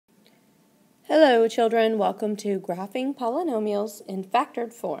Hello children, welcome to Graphing Polynomials in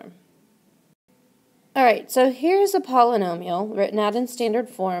Factored Form. Alright, so here's a polynomial written out in standard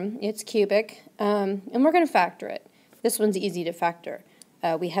form. It's cubic, and we're going to factor it. This one's easy to factor.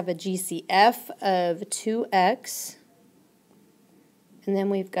 We have a GCF of 2x, and then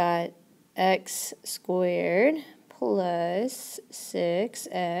we've got x squared plus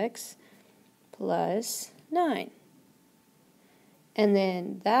 6x plus 9. And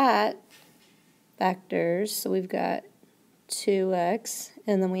then that factors, so we've got 2x,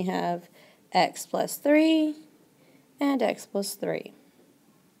 and then we have x plus 3 and x plus 3.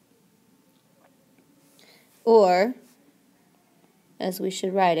 Or, as we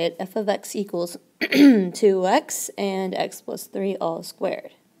should write it, f of x equals 2x and x plus 3 all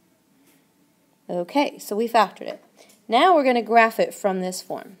squared. Okay, so we factored it. Now we're going to graph it from this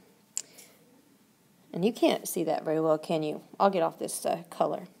form. And you can't see that very well, can you? I'll get off this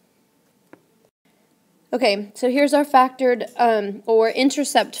color. Okay, so here's our factored or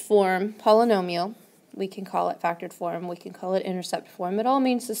intercept form polynomial. We can call it factored form, we can call it intercept form. It all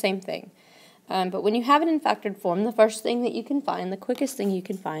means the same thing. But when you have it in factored form, the first thing that you can find, the quickest thing you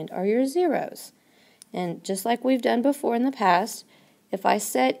can find, are your zeros. And just like we've done before in the past, if I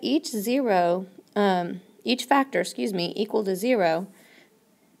set each factor, equal to 0,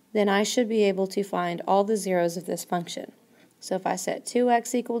 then I should be able to find all the zeros of this function. So if I set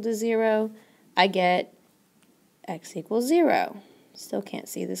 2x equal to 0, I get x equals 0. Still can't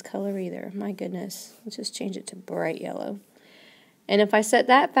see this color either. My goodness. Let's just change it to bright yellow. And if I set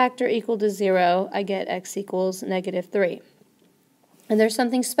that factor equal to 0, I get x equals -3. And there's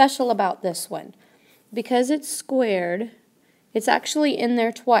something special about this one. Because it's squared, it's actually in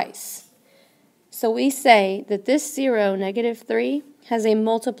there twice. So we say that this 0, -3, has a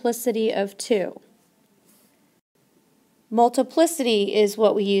multiplicity of 2. Multiplicity is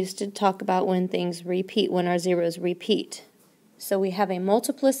what we use to talk about when things repeat, when our zeros repeat. So we have a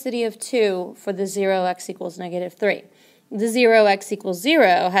multiplicity of 2 for the 0x equals -3. The 0x equals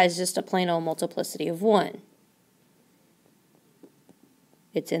 0 has just a plain old multiplicity of 1.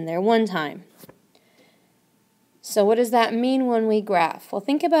 It's in there one time. So what does that mean when we graph? Well,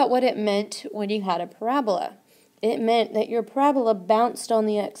 think about what it meant when you had a parabola. It meant that your parabola bounced on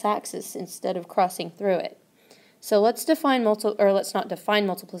the x-axis instead of crossing through it. So let's define let's not define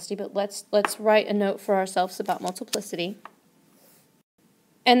multiplicity, but let's write a note for ourselves about multiplicity.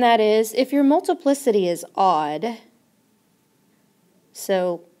 And that is, if your multiplicity is odd,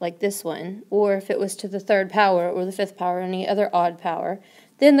 so like this one, or if it was to the 3rd power or the 5th power or any other odd power,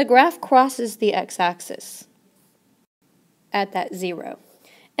 then the graph crosses the x-axis at that 0.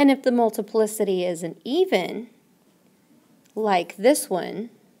 And if the multiplicity is an even, like this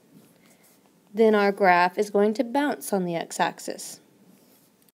one, then our graph is going to bounce on the x-axis.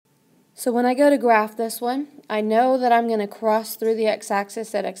 So when I go to graph this one, I know that I'm going to cross through the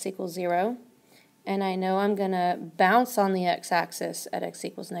x-axis at x equals 0, and I know I'm going to bounce on the x-axis at x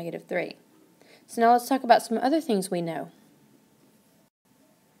equals -3. So now let's talk about some other things we know.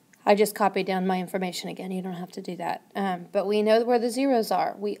 I just copied down my information again. You don't have to do that. But we know where the zeros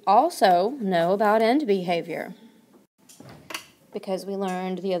are. We also know about end behavior, because we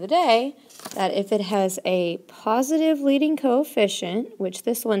learned the other day that if it has a positive leading coefficient, which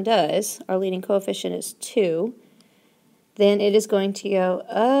this one does, our leading coefficient is 2, then it is going to go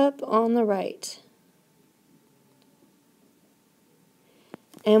up on the right.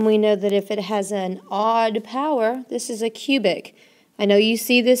 And we know that if it has an odd power, this is a cubic. I know you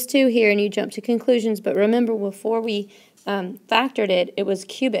see this too here and you jump to conclusions, but remember before we factored it, it was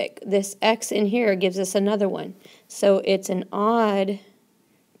cubic. This x in here gives us another one. So it's an odd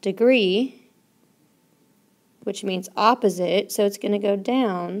degree, which means opposite, so it's going to go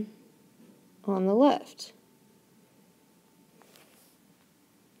down on the left.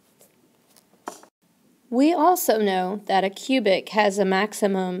 We also know that a cubic has a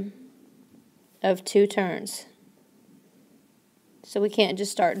maximum of 2 turns. So we can't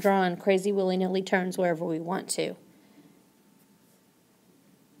just start drawing crazy willy-nilly turns wherever we want to.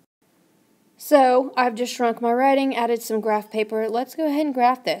 So I've just shrunk my writing, added some graph paper. Let's go ahead and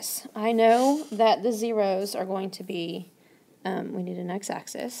graph this. I know that the zeros are going to be, we need an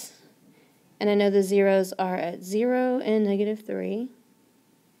x-axis. And I know the zeros are at 0 and -3.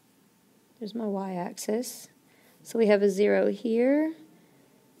 There's my y-axis. So we have a 0 here,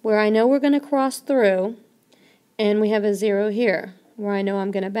 where I know we're going to cross through, and we have a 0 here, where I know I'm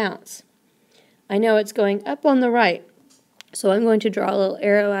going to bounce. I know it's going up on the right, so I'm going to draw a little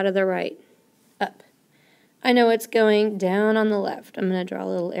arrow out of the right, up. I know it's going down on the left. I'm going to draw a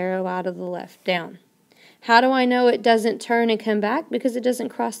little arrow out of the left, down. How do I know it doesn't turn and come back? Because it doesn't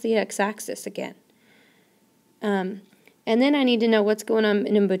cross the x-axis again. And then I need to know what's going on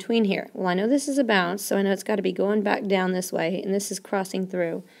in between here. Well, I know this is a bounce, so I know it's got to be going back down this way, and this is crossing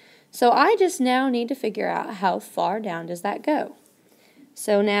through. So I just now need to figure out how far down does that go.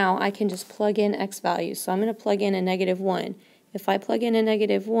 So now I can just plug in x values. So I'm going to plug in a -1. If I plug in a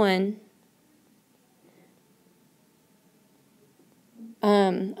 -1,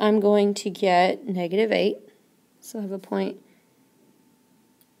 I'm going to get -8. So I have a point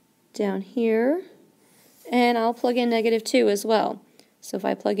down here. And I'll plug in -2 as well. So if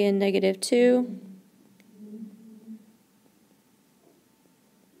I plug in -2,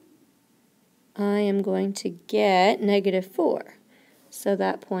 I am going to get -4. So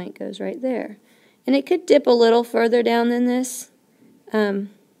that point goes right there. And it could dip a little further down than this.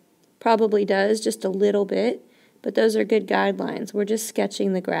 Probably does, just a little bit. But those are good guidelines. We're just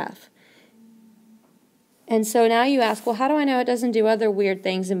sketching the graph. And so now you ask, well, how do I know it doesn't do other weird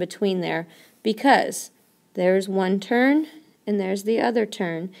things in between there? Because there's one turn and there's the other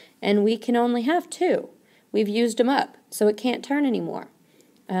turn, and we can only have 2. We've used them up, so it can't turn anymore.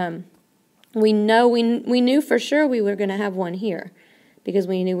 We knew for sure we were going to have one here because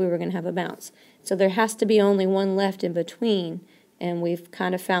we knew we were going to have a bounce. So there has to be only one left in between, and we've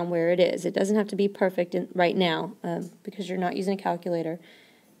kind of found where it is. It doesn't have to be perfect right now because you're not using a calculator,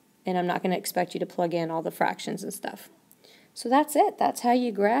 and I'm not going to expect you to plug in all the fractions and stuff. So that's it. That's how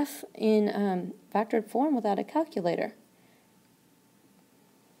you graph in factored form without a calculator.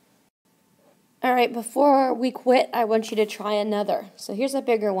 All right, before we quit, I want you to try another. So here's a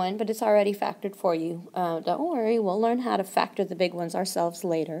bigger one, but it's already factored for you. Don't worry, we'll learn how to factor the big ones ourselves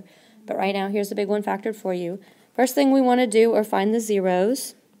later. But right now, here's the big one factored for you. First thing we want to do are find the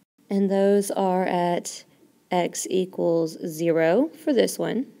zeros, and those are at x equals 0 for this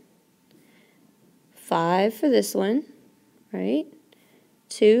one, 5 for this one, right?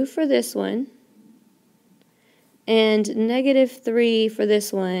 2 for this one, and -3 for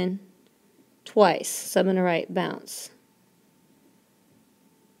this one twice. So I'm going to write bounce.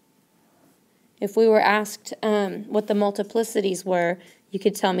 If we were asked what the multiplicities were, you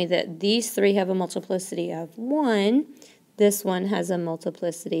could tell me that these 3 have a multiplicity of 1. This one has a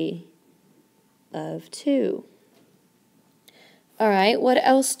multiplicity of 2. All right, what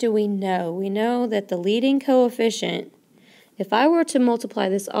else do we know? We know that the leading coefficient, if I were to multiply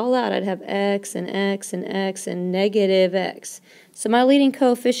this all out, I'd have x and x and x and -x. So my leading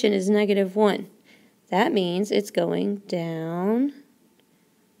coefficient is -1. That means it's going down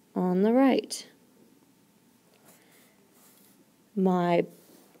on the right. My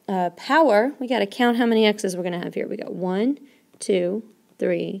power, we got to count how many x's we're going to have here. We got 1, 2,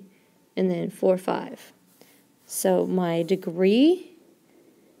 3, and then 4, 5. So my degree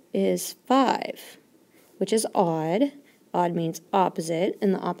is 5, which is odd. Odd means opposite,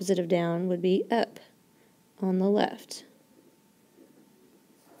 and the opposite of down would be up on the left.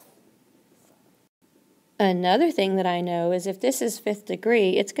 Another thing that I know is if this is 5th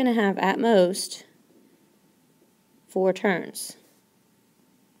degree, it's going to have at most 4 turns.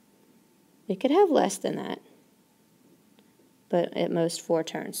 It could have less than that, but at most 4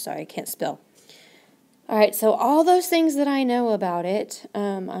 turns. Sorry, I can't spell. All right, so all those things that I know about it,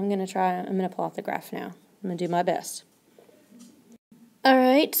 I'm going to plot the graph now. I'm going to do my best. All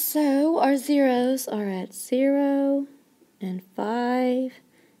right, so our zeros are at 0 and 5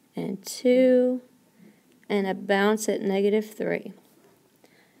 and 2 and a bounce at -3.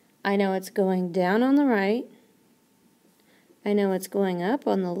 I know it's going down on the right. I know it's going up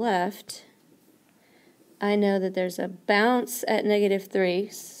on the left. I know that there's a bounce at -3,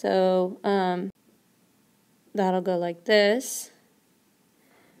 so that'll go like this.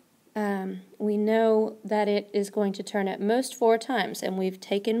 We know that it is going to turn at most 4 times, and we've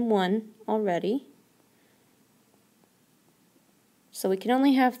taken 1 already. So we can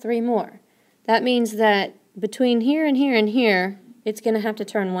only have 3 more. That means that between here and here and here, it's going to have to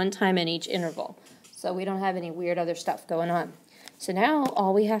turn 1 time in each interval. So we don't have any weird other stuff going on. So now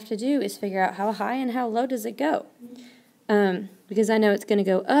all we have to do is figure out how high and how low does it go. Because I know it's going to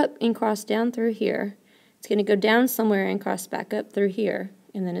go up and cross down through here. It's going to go down somewhere and cross back up through here,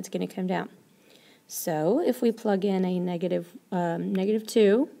 and then it's going to come down. So if we plug in a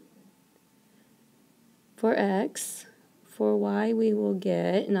 -2 for x, for y we will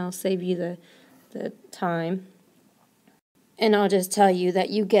get, and I'll save you the time, and I'll just tell you that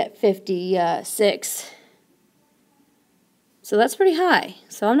you get 56. So that's pretty high.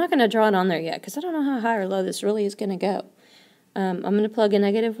 So I'm not going to draw it on there yet because I don't know how high or low this really is going to go. I'm going to plug a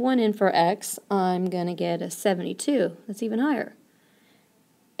 -1 in for x. I'm going to get a 72. That's even higher.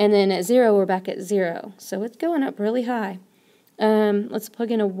 And then at 0, we're back at 0. So it's going up really high. Let's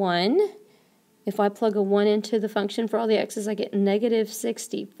plug in a 1. If I plug a 1 into the function for all the x's, I get negative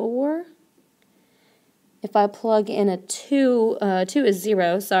 64. If I plug in a 2, 2 is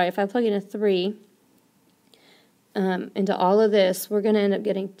 0, sorry, if I plug in a 3 into all of this, we're going to end up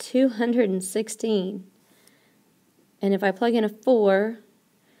getting 216. And if I plug in a 4,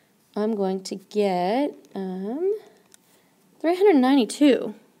 I'm going to get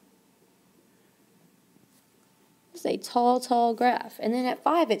 392. It's a tall, tall graph. And then at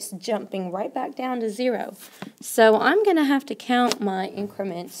 5, it's jumping right back down to 0. So I'm going to have to count my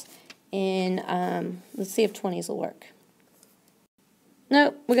increments in, let's see if 20s will work.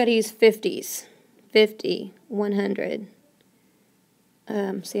 Nope, we got to use 50s. 50, 100.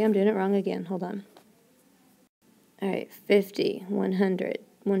 See, I'm doing it wrong again. Hold on. All right, 50, 100,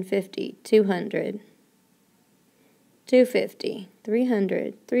 150, 200, 250,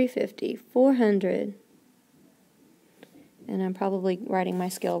 300, 350, 400. And I'm probably writing my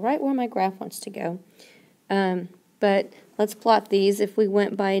scale right where my graph wants to go. But let's plot these. If we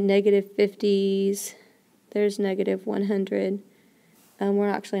went by negative 50s, there's negative 100. We're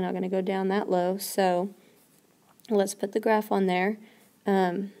actually not going to go down that low, so let's put the graph on there.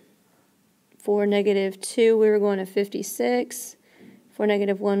 For negative 2, we were going to 56. For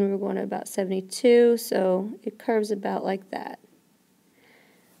negative 1, we were going to about 72, so it curves about like that.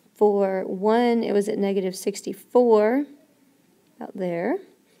 For 1, it was at negative 64, about there.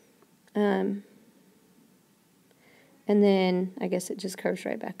 And then I guess it just curves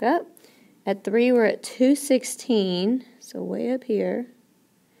right back up. At 3, we're at 216, so way up here.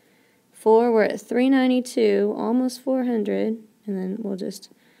 4, we're at 392, almost 400, and then we'll just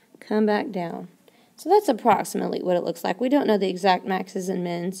come back down. So that's approximately what it looks like. We don't know the exact maxes and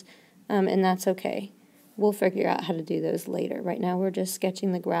mins, and that's okay. We'll figure out how to do those later. Right now we're just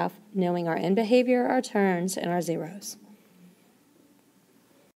sketching the graph, knowing our end behavior, our turns, and our zeros.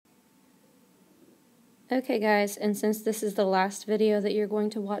 Okay guys, and since this is the last video that you're going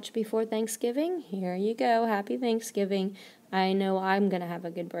to watch before Thanksgiving, here you go. Happy Thanksgiving. I know I'm going to have a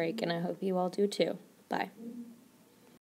good break, and I hope you all do too. Bye.